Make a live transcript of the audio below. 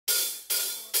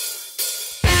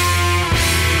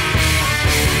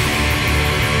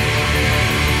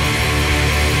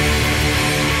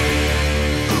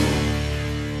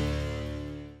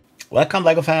Welcome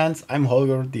LEGO fans, I'm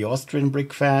Holger, the Austrian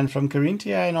brick fan from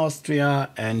Carinthia in Austria,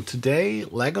 and today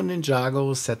LEGO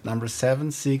Ninjago set number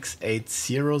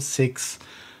 76806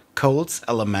 Cole's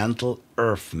Elemental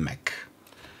Earth Mech.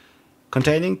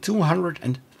 Containing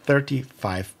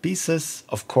 235 pieces,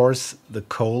 of course the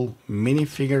Cole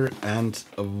minifigure and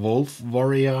a Wolf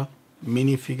Warrior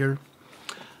minifigure.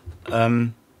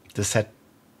 The set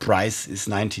price is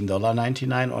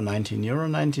 $19.99 or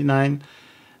 €19.99.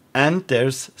 And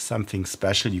there's something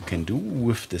special you can do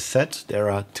with the set.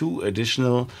 There are two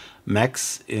additional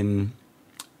mechs in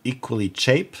equally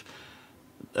shape.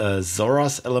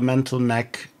 Zora's Elemental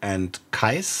Mech and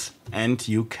Kai's, and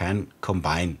you can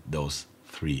combine those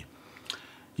three.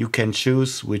 You can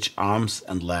choose which arms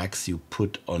and legs you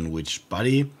put on which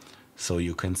body, so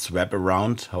you can swap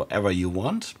around however you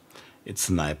want. It's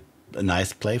a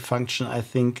nice play function, I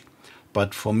think.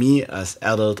 But for me, as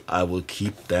adult, I will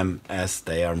keep them as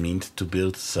they are meant to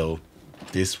build. So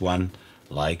this one,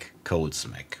 like Cole's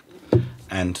mech.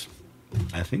 And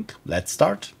I think let's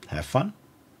start. Have fun.